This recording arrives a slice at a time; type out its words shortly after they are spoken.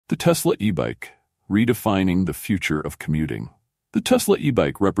The Tesla e-bike, redefining the future of commuting. The Tesla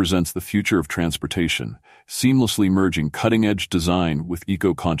e-bike represents the future of transportation, seamlessly merging cutting-edge design with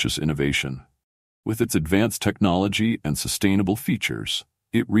eco-conscious innovation. With its advanced technology and sustainable features,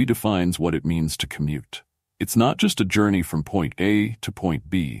 it redefines what it means to commute. It's not just a journey from point A to point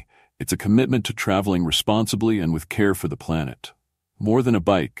B, it's a commitment to traveling responsibly and with care for the planet. More than a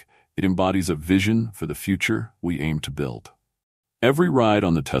bike, it embodies a vision for the future we aim to build. Every ride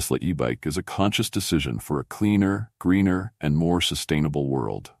on the Tesla e-bike is a conscious decision for a cleaner, greener, and more sustainable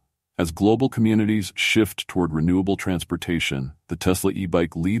world. As global communities shift toward renewable transportation, the Tesla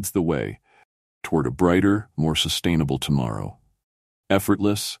e-bike leads the way toward a brighter, more sustainable tomorrow.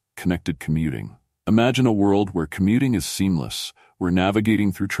 Effortless, connected commuting. Imagine a world where commuting is seamless, where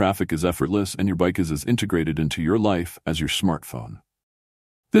navigating through traffic is effortless, and your bike is as integrated into your life as your smartphone.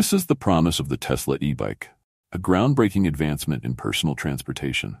 This is the promise of the Tesla e-bike, a groundbreaking advancement in personal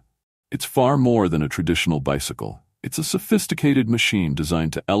transportation. It's far more than a traditional bicycle. It's a sophisticated machine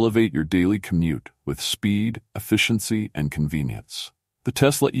designed to elevate your daily commute with speed, efficiency, and convenience. The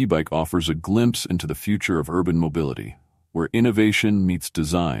Tesla e-bike offers a glimpse into the future of urban mobility, where innovation meets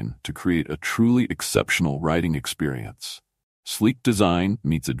design to create a truly exceptional riding experience. Sleek design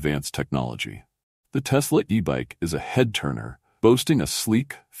meets advanced technology. The Tesla e-bike is a head-turner, boasting a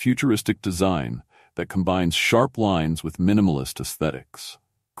sleek, futuristic design that combines sharp lines with minimalist aesthetics.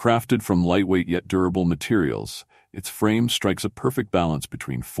 Crafted from lightweight yet durable materials, its frame strikes a perfect balance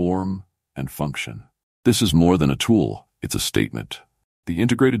between form and function. This is more than a tool, it's a statement. The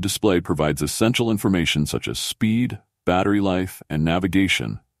integrated display provides essential information such as speed, battery life, and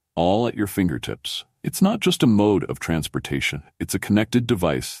navigation, all at your fingertips. It's not just a mode of transportation, it's a connected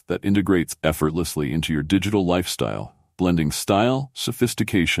device that integrates effortlessly into your digital lifestyle, blending style,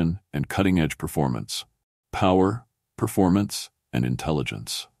 sophistication, and cutting-edge performance. Power, performance, and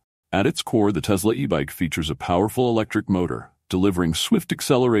intelligence. At its core, the Tesla e-bike features a powerful electric motor, delivering swift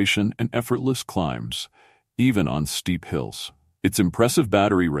acceleration and effortless climbs, even on steep hills. Its impressive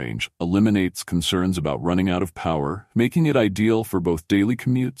battery range eliminates concerns about running out of power, making it ideal for both daily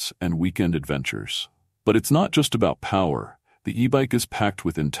commutes and weekend adventures. But it's not just about power. The e-bike is packed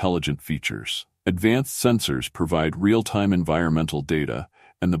with intelligent features. Advanced sensors provide real-time environmental data,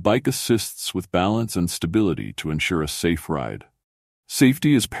 and the bike assists with balance and stability to ensure a safe ride.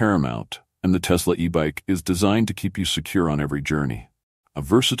 Safety is paramount, and the Tesla e-bike is designed to keep you secure on every journey. A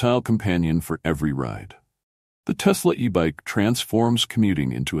versatile companion for every ride. The Tesla e-bike transforms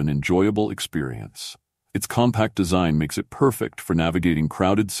commuting into an enjoyable experience. Its compact design makes it perfect for navigating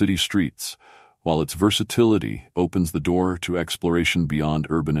crowded city streets, while its versatility opens the door to exploration beyond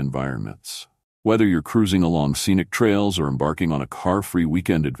urban environments. Whether you're cruising along scenic trails or embarking on a car-free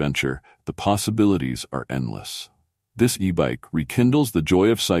weekend adventure, the possibilities are endless. This e-bike rekindles the joy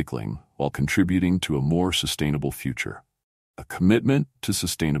of cycling while contributing to a more sustainable future. A commitment to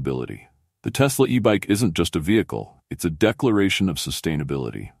sustainability. The Tesla e-bike isn't just a vehicle, it's a declaration of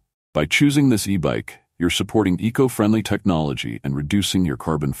sustainability. By choosing this e-bike, you're supporting eco-friendly technology and reducing your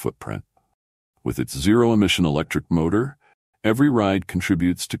carbon footprint. With its zero-emission electric motor, every ride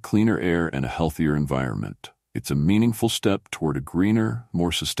contributes to cleaner air and a healthier environment. It's a meaningful step toward a greener,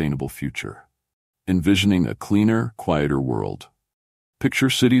 more sustainable future. Envisioning a cleaner, quieter world.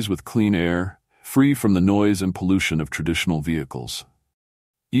 Picture cities with clean air, free from the noise and pollution of traditional vehicles.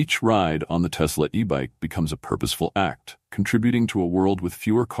 Each ride on the Tesla e-bike becomes a purposeful act, contributing to a world with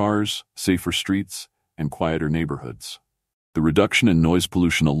fewer cars, safer streets, and quieter neighborhoods. The reduction in noise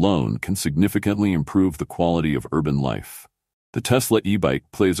pollution alone can significantly improve the quality of urban life. The Tesla e-bike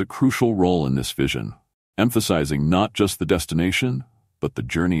plays a crucial role in this vision, emphasizing not just the destination, but the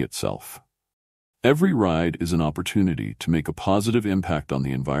journey itself. Every ride is an opportunity to make a positive impact on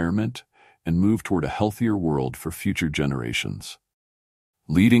the environment and move toward a healthier world for future generations.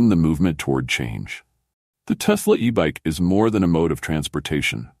 Leading the movement toward change. The Tesla e-bike is more than a mode of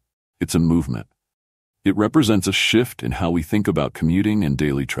transportation. It's a movement. It represents a shift in how we think about commuting and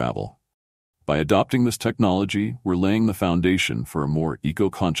daily travel. By adopting this technology, we're laying the foundation for a more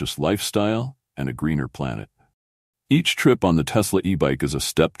eco-conscious lifestyle and a greener planet. Each trip on the Tesla e-bike is a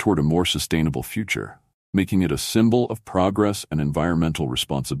step toward a more sustainable future, making it a symbol of progress and environmental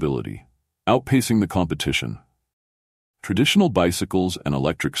responsibility, outpacing the competition. Traditional bicycles and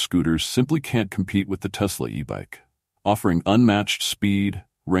electric scooters simply can't compete with the Tesla e-bike. Offering unmatched speed,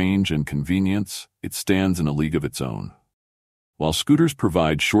 range, and convenience, it stands in a league of its own. While scooters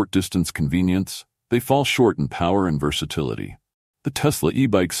provide short-distance convenience, they fall short in power and versatility. The Tesla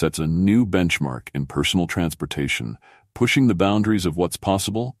e-bike sets a new benchmark in personal transportation, pushing the boundaries of what's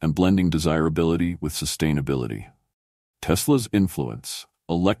possible and blending desirability with sustainability. Tesla's influence.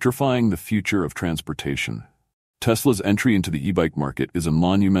 Electrifying the future of transportation. Tesla's entry into the e-bike market is a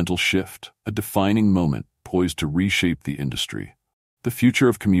monumental shift, a defining moment poised to reshape the industry. The future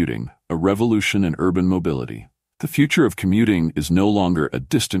of commuting, a revolution in urban mobility. The future of commuting is no longer a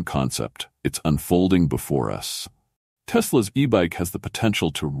distant concept, it's unfolding before us. Tesla's e-bike has the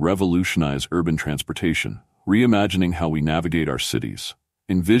potential to revolutionize urban transportation, reimagining how we navigate our cities.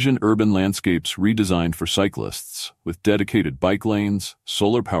 Envision urban landscapes redesigned for cyclists, with dedicated bike lanes,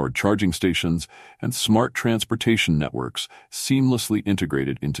 solar-powered charging stations, and smart transportation networks seamlessly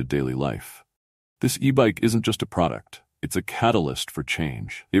integrated into daily life. This e-bike isn't just a product, it's a catalyst for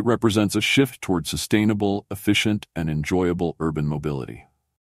change. It represents a shift toward sustainable, efficient, and enjoyable urban mobility.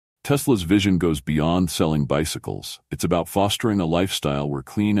 Tesla's vision goes beyond selling bicycles. It's about fostering a lifestyle where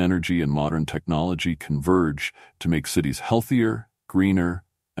clean energy and modern technology converge to make cities healthier, greener,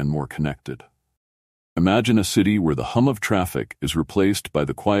 and more connected. Imagine a city where the hum of traffic is replaced by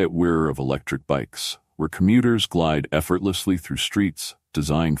the quiet whir of electric bikes, where commuters glide effortlessly through streets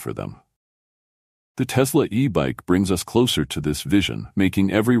designed for them. The Tesla e-bike brings us closer to this vision,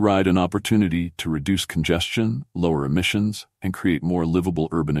 making every ride an opportunity to reduce congestion, lower emissions, and create more livable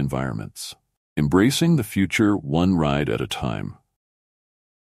urban environments. Embracing the future one ride at a time.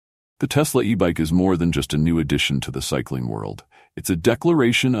 The Tesla e-bike is more than just a new addition to the cycling world. It's a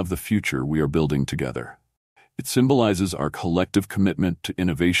declaration of the future we are building together. It symbolizes our collective commitment to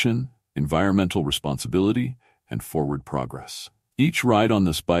innovation, environmental responsibility, and forward progress. Each ride on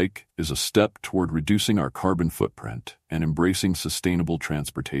this bike is a step toward reducing our carbon footprint and embracing sustainable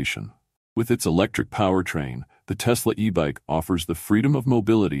transportation. With its electric powertrain, the Tesla e-bike offers the freedom of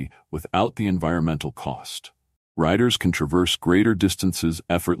mobility without the environmental cost. Riders can traverse greater distances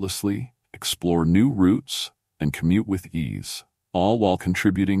effortlessly, explore new routes, and commute with ease, all while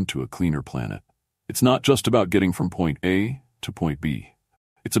contributing to a cleaner planet. It's not just about getting from point A to point B.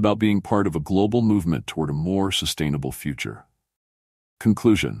 It's about being part of a global movement toward a more sustainable future.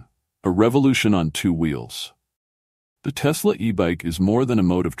 Conclusion: a revolution on two wheels. The Tesla e-bike is more than a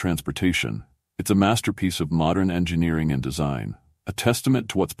mode of transportation. It's a masterpiece of modern engineering and design, a testament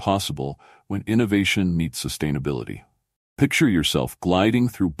to what's possible when innovation meets sustainability. Picture yourself gliding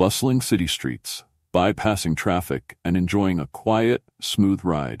through bustling city streets, bypassing traffic and enjoying a quiet, smooth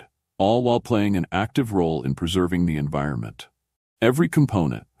ride, all while playing an active role in preserving the environment. Every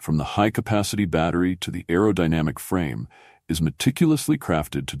component, from the high-capacity battery to the aerodynamic frame, is meticulously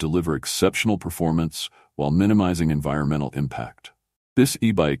crafted to deliver exceptional performance while minimizing environmental impact. This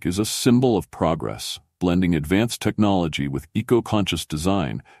e-bike is a symbol of progress, blending advanced technology with eco-conscious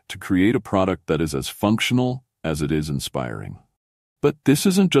design to create a product that is as functional as it is inspiring. But this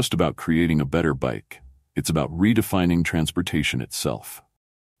isn't just about creating a better bike. It's about redefining transportation itself.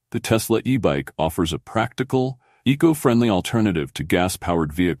 The Tesla e-bike offers a practical, eco-friendly alternative to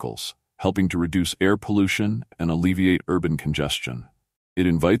gas-powered vehicles, helping to reduce air pollution and alleviate urban congestion. It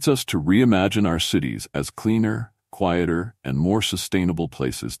invites us to reimagine our cities as cleaner, quieter, and more sustainable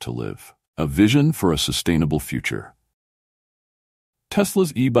places to live. A vision for a sustainable future.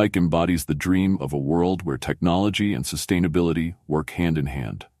 Tesla's e-bike embodies the dream of a world where technology and sustainability work hand in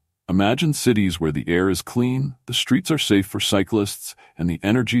hand. Imagine cities where the air is clean, the streets are safe for cyclists, and the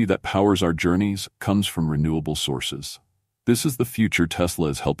energy that powers our journeys comes from renewable sources. This is the future Tesla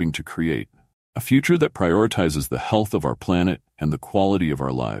is helping to create, a future that prioritizes the health of our planet and the quality of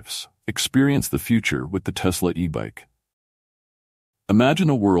our lives. Experience the future with the Tesla e-bike. Imagine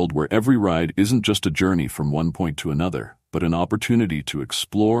a world where every ride isn't just a journey from one point to another, but an opportunity to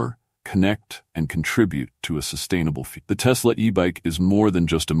explore, connect, and contribute to a sustainable future. The Tesla e-bike is more than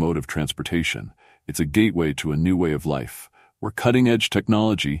just a mode of transportation. It's a gateway to a new way of life, where cutting-edge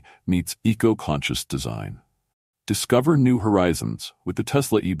technology meets eco-conscious design. Discover new horizons. With the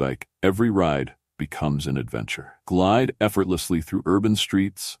Tesla e-bike, every ride becomes an adventure. Glide effortlessly through urban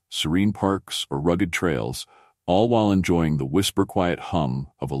streets, serene parks, or rugged trails, all while enjoying the whisper-quiet hum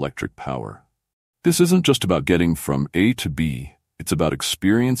of electric power. This isn't just about getting from A to B, it's about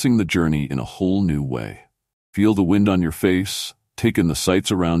experiencing the journey in a whole new way. Feel the wind on your face, take in the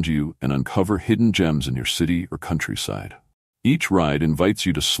sights around you, and uncover hidden gems in your city or countryside. Each ride invites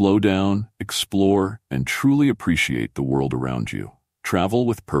you to slow down, explore, and truly appreciate the world around you. Travel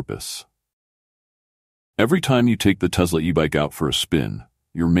with purpose. Every time you take the Tesla e-bike out for a spin,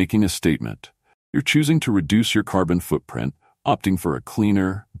 you're making a statement. You're choosing to reduce your carbon footprint, opting for a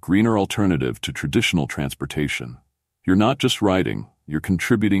cleaner, greener alternative to traditional transportation. You're not just riding, you're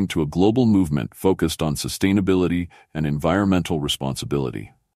contributing to a global movement focused on sustainability and environmental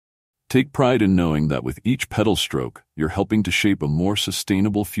responsibility. Take pride in knowing that with each pedal stroke, you're helping to shape a more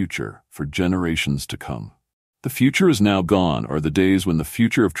sustainable future for generations to come. The future is now gone are the days when the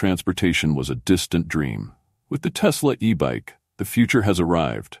future of transportation was a distant dream. With the Tesla e-bike, the future has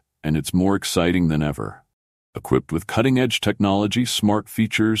arrived, and it's more exciting than ever. Equipped with cutting-edge technology, smart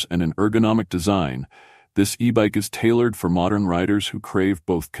features, and an ergonomic design, this e-bike is tailored for modern riders who crave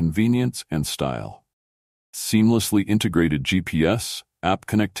both convenience and style. Seamlessly integrated GPS, app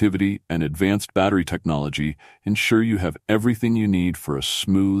connectivity, and advanced battery technology ensure you have everything you need for a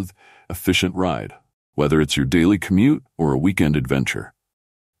smooth, efficient ride, whether it's your daily commute or a weekend adventure.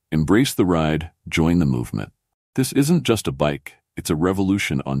 Embrace the ride, join the movement. This isn't just a bike, it's a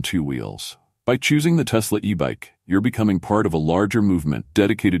revolution on two wheels. By choosing the Tesla e-bike, you're becoming part of a larger movement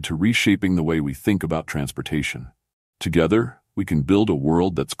dedicated to reshaping the way we think about transportation. Together, we can build a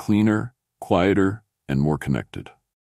world that's cleaner, quieter, and more connected.